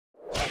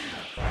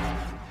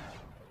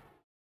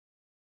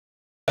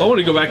I want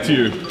to go back to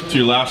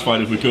your last fight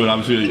if we could.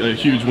 Obviously a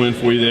huge win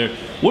for you there.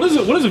 What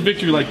does a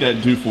victory like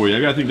that do for you? I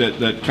gotta think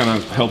that kind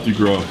of helped you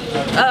grow.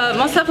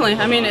 Most definitely.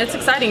 I mean, it's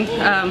exciting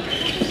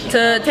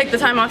to take the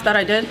time off that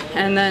I did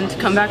and then to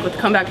come back with a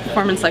comeback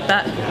performance like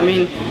that. I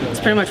mean, it's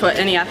pretty much what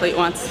any athlete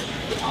wants.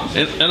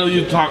 And I know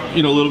you talked,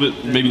 a little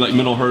bit maybe like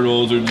mental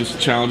hurdles or just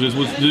challenges.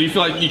 Do you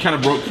feel like you kind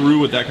of broke through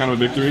with that kind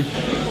of a victory?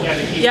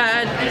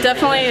 Yeah,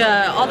 definitely.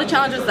 All the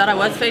challenges that I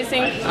was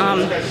facing,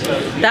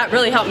 that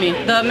really helped me.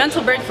 The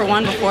mental break for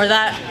one before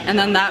that, and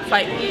then that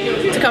fight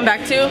to come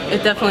back to,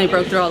 it definitely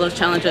broke through all those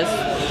challenges.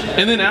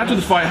 And then after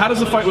the fight, how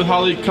does the fight with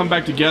Holly come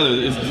back together?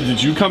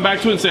 Did you come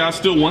back to it and say, I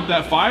still want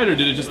that fight, or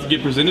did it just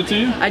get presented to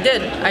you? I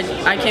did.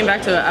 I came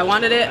back to it. I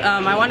wanted it.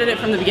 I wanted it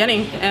from the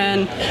beginning.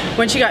 And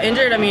when she got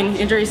injured, I mean,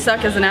 injuries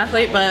suck as an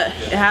athlete, but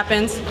it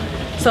happens.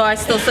 So I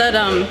still said,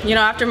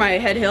 after my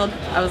head healed,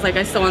 I was like,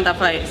 I still want that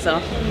fight. So.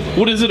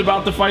 What is it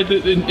about the fight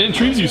that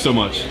intrigues you so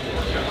much?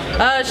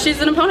 She's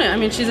an opponent. I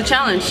mean, she's a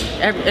challenge,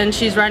 and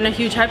she's riding a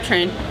huge hype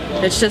train.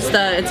 It's just,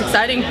 it's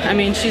exciting. I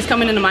mean, she's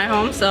coming into my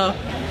home, so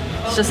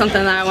it's just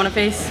something that I want to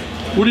face.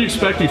 What are you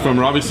expecting from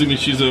her? Obviously, I mean,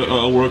 she's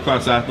a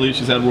world-class athlete.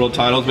 She's had world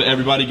titles, but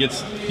everybody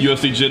gets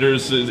UFC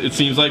jitters, it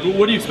seems like.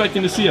 What are you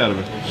expecting to see out of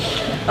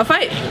her? A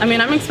fight. I mean,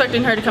 I'm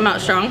expecting her to come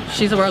out strong.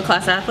 She's a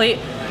world-class athlete.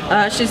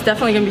 She's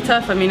definitely going to be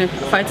tough. I mean, a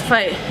fight's a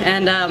fight.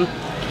 And,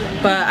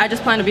 but I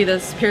just plan to be the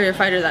superior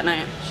fighter that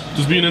night.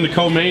 Does being in the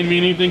co-main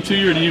mean anything to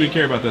you, or do you even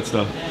care about that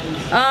stuff?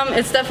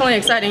 It's definitely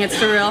exciting. It's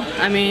surreal.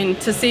 I mean,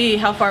 to see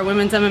how far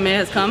women's MMA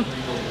has come.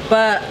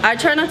 But I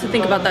try not to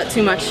think about that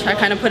too much. I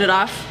kind of put it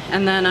off,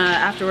 and then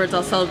afterwards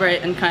I'll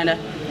celebrate and kind of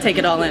take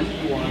it all in.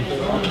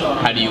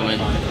 How do you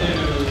win?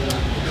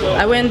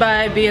 I win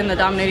by being the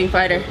dominating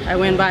fighter. I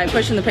win by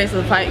pushing the pace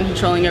of the fight and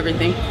controlling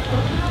everything.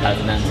 How does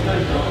it end?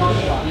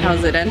 How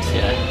does it end?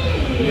 Yeah.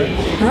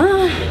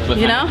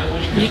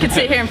 You could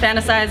sit here and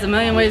fantasize a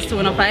million ways to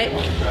win a fight,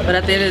 but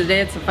at the end of the day,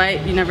 it's a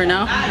fight. You never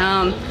know.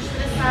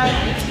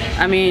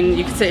 I mean,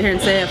 you could sit here and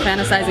say a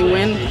fantasizing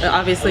win,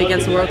 obviously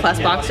against a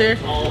world-class boxer,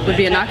 would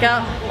be a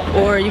knockout,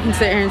 or you can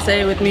sit here and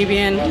say with me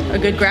being a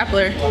good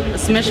grappler, a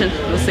submission.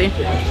 We'll see.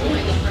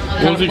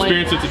 What was the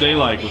experience of today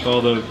like with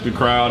all the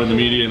crowd and the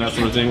media and that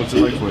sort of thing? What's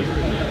it like for you?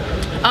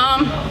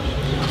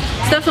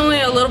 It's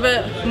definitely a little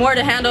bit more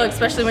to handle,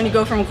 especially when you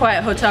go from a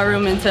quiet hotel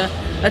room into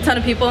a ton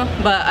of people,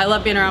 but I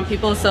love being around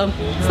people, so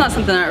it's not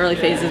something that really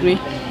phases me.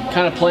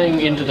 Kind of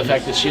playing into the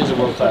fact that she is a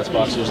world-class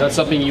boxer, is that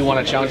something you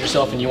want to challenge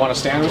yourself and you want to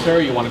stand with her, or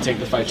you want to take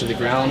the fight to the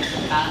ground?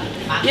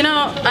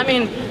 I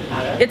mean,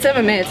 it's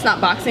MMA, it's not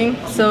boxing,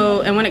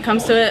 so, and when it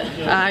comes to it,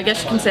 I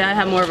guess you can say I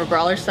have more of a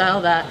brawler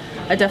style that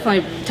I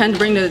definitely tend to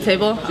bring to the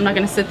table. I'm not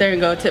going to sit there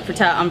and go tit for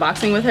tat on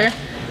boxing with her,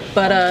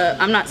 but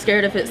I'm not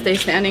scared if it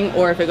stays standing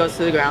or if it goes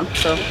to the ground,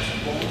 so.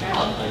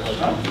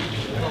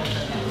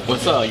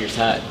 What's your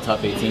tat,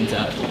 top 18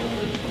 tat?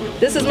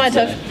 This is my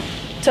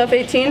tough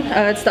 18.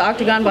 It's the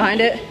octagon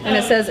behind it, and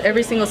it says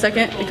every single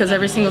second, because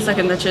every single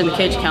second that you're in the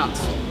cage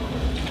counts.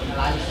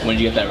 When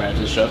did you get that right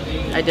after the show?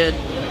 I did.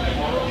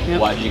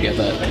 Yep. Why did you get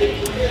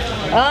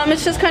that?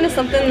 It's just kind of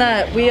something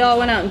that we all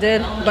went out and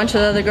did, a bunch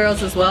of other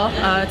girls as well.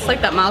 It's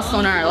like that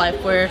milestone in our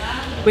life where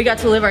we got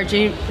to live our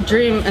dream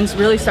and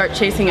really start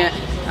chasing it.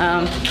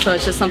 So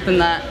it's just something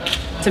that,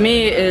 to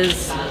me,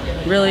 is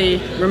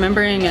really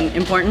remembering and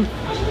important.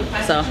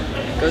 So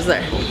it goes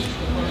there.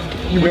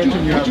 You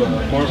mentioned you have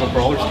more of a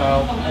brawler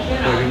style,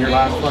 but in your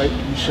last fight,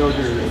 you showed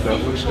the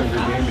evolution of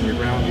your game and your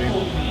ground game.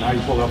 Now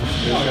you pulled up a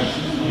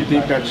submission. Do you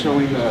think that's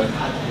showing that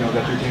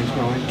your game's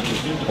growing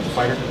as a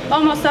fighter?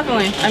 Oh, most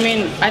definitely. I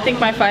mean, I think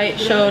my fight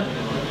showed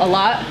a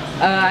lot.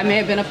 I may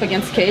have been up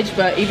against cage,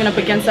 but even up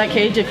against that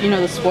cage, if you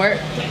know the sport,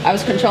 I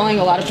was controlling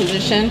a lot of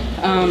position.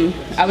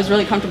 I was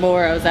really comfortable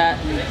where I was at,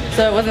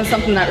 so it wasn't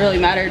something that really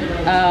mattered.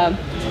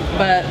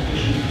 But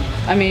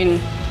I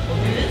mean,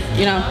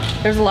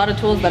 there's a lot of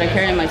tools that I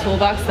carry in my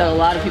toolbox that a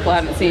lot of people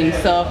haven't seen.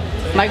 So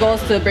my goal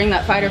is to bring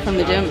that fighter from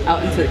the gym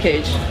out into the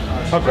cage.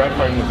 How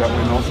gratifying was that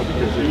win also,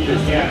 because the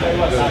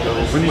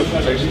win was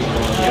sensational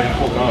when you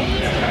pulled off.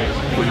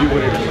 For you,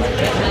 what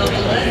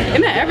it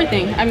meant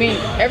everything. I mean,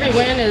 every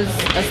win is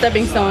a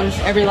stepping stone.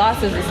 Every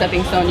loss is a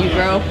stepping stone. You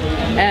grow.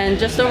 And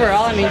just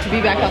overall, I mean, to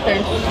be back out there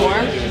and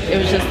perform, it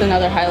was just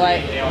another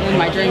highlight in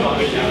my dream.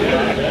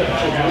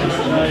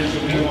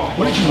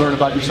 What did you learn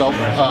about yourself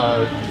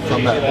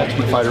from that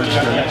Ultimate Fighter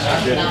experience?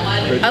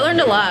 I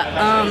learned a lot.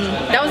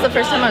 That was the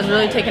first time I was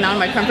really taken out of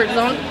my comfort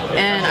zone,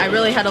 and I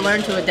really had to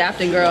learn to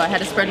adapt and grow. I had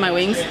to spread my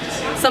wings,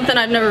 something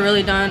I've never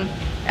really done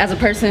as a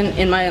person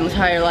in my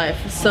entire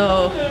life.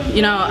 So,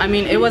 I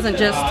mean, it wasn't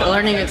just a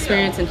learning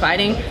experience in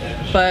fighting,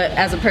 but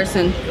as a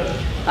person,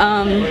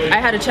 I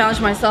had to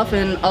challenge myself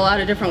in a lot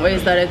of different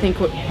ways that I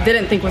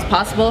didn't think was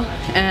possible,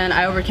 and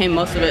I overcame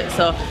most of it.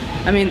 So,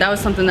 I mean, that was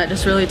something that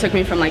just really took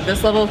me from like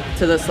this level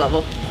to this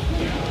level.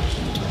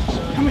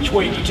 How much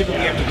weight do you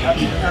typically have to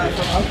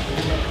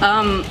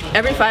cut?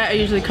 Every fight I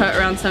usually cut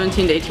around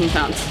 17 to 18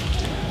 pounds.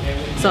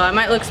 So I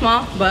might look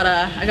small, but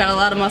I got a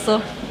lot of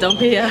muscle. Don't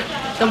be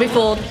don't be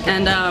fooled.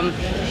 And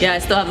yeah, I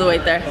still have the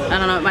weight there. I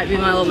don't know, it might be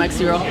my little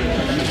Mexi roll.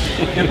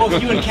 And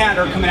both you and Kat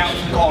are coming out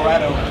from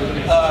Colorado.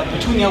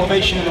 Between the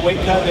elevation and the weight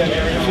cut, are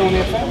you feeling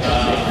the effect?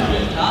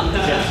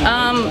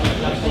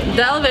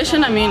 The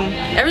elevation, I mean,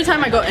 every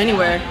time I go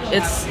anywhere,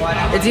 it's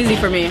easy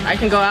for me. I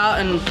can go out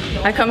and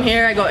I come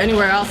here, I go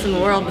anywhere else in the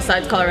world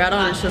besides Colorado,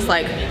 and it's just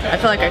like, I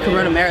feel like I can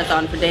run a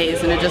marathon for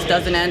days and it just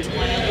doesn't end.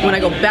 When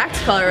I go back to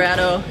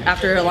Colorado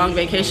after a long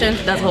vacation,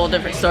 that's a whole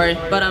different story.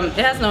 But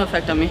it has no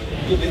effect on me.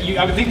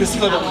 I would think the sea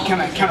level would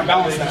kind of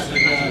counterbalance that,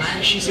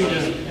 but she seemed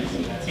to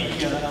be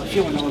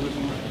feeling a little bit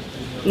more.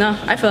 No,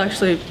 I feel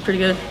actually pretty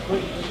good.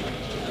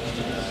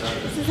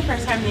 This is the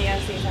first time the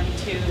UFC is having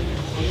two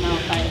female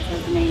fights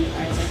as the main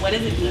fights. Like, what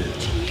does it mean to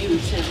you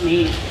to have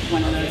made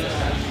one of those?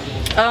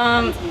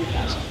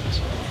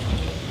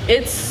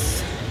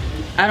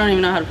 I don't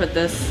even know how to put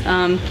this.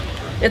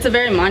 It's a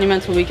very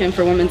monumental weekend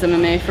for women's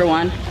MMA, for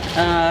one.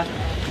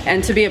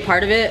 And to be a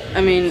part of it,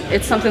 I mean,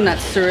 it's something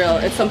that's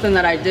surreal. It's something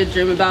that I did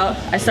dream about.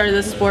 I started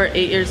this sport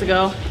 8 years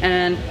ago,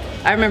 and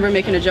I remember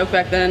making a joke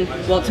back then.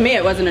 Well, to me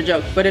it wasn't a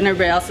joke, but in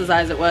everybody else's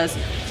eyes it was.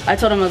 I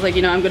told them, I was like,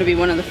 you know, I'm gonna be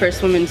one of the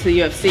first women to the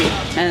UFC.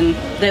 And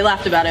they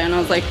laughed about it, and I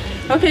was like,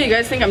 okay, you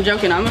guys think I'm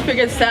joking. I'm gonna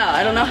figure this out.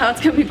 I don't know how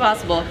it's gonna be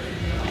possible.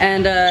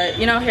 And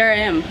you know, here I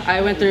am.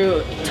 I went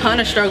through a ton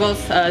of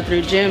struggles,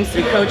 through gyms,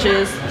 through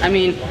coaches. I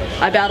mean,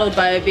 I battled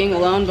by being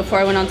alone. Before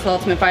I went on to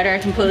Ultimate Fighter, I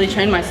completely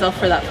trained myself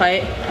for that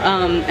fight,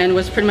 and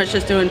was pretty much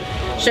just doing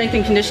strength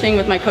and conditioning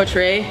with my coach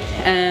Ray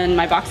and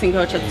my boxing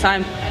coach at the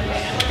time.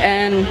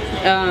 And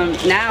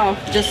now,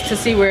 just to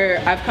see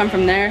where I've come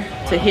from there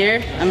to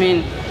here, I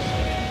mean,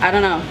 I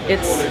don't know.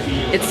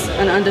 It's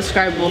an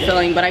indescribable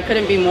feeling, but I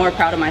couldn't be more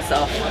proud of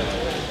myself.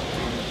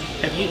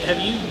 Have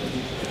you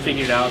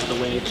figured out the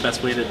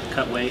best way to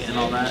cut weight and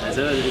all that? Is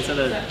it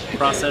a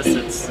process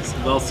that's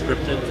well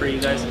scripted for you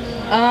guys?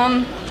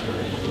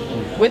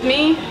 With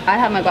me, I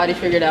have my body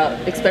figured out,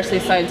 especially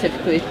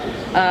scientifically.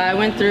 I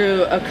went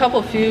through a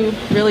few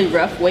really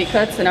rough weight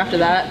cuts, and after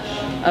that,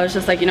 I was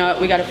just like, you know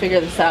what, we got to figure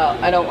this out.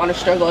 I don't want to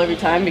struggle every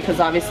time, because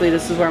obviously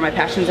this is where my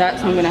passion's at,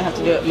 so I'm going to have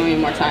to do it a million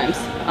more times.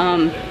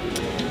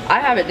 I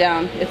have it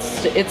down.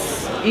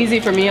 It's easy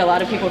for me. A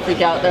lot of people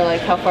freak out. They're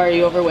like, how far are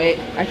you overweight?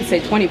 I could say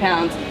 20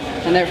 pounds,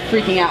 and they're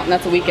freaking out, and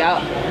that's a week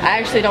out. I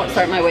actually don't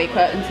start my weight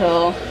cut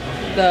until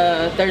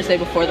the Thursday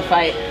before the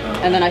fight,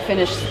 and then I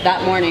finish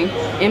that morning.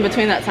 In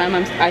between that time,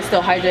 I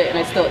still hydrate and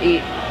I still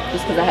eat,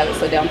 just because I have it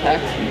so down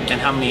packed. And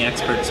how many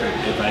experts are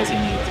advising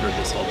you through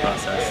this whole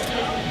process?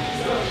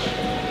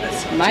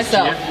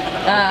 Myself.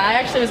 I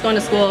actually was going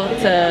to school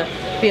to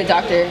be a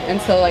doctor, and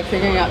so like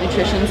figuring out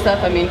nutrition and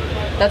stuff, I mean,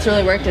 that's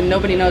really worked, and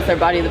nobody knows their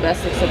body the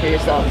best except for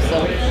yourself, so.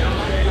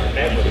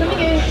 Let me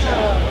get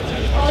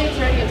all your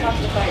training and talk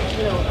to the fight,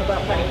 you know,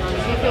 about fighting on. Do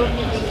you feel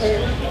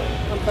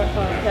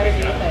better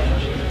than that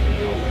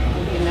you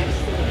will be next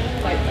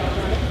fight?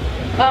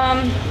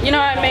 You know,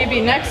 I may be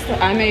next,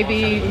 I may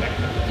be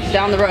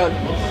down the road.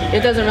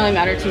 It doesn't really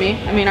matter to me.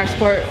 I mean, our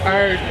sport,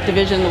 our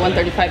division, the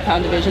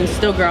 135-pound division, is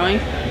still growing.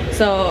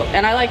 So,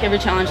 and I like every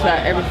challenge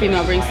that every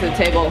female brings to the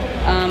table.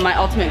 My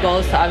ultimate goal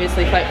is to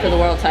obviously fight for the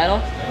world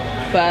title,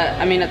 but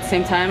I mean, at the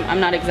same time, I'm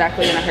not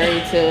exactly in a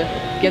hurry to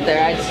get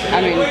there.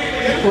 I mean,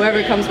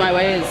 whoever comes my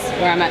way is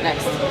where I'm at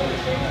next.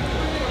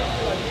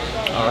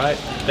 All right,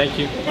 thank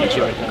you.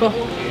 Cool.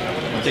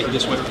 I'll take you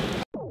this way.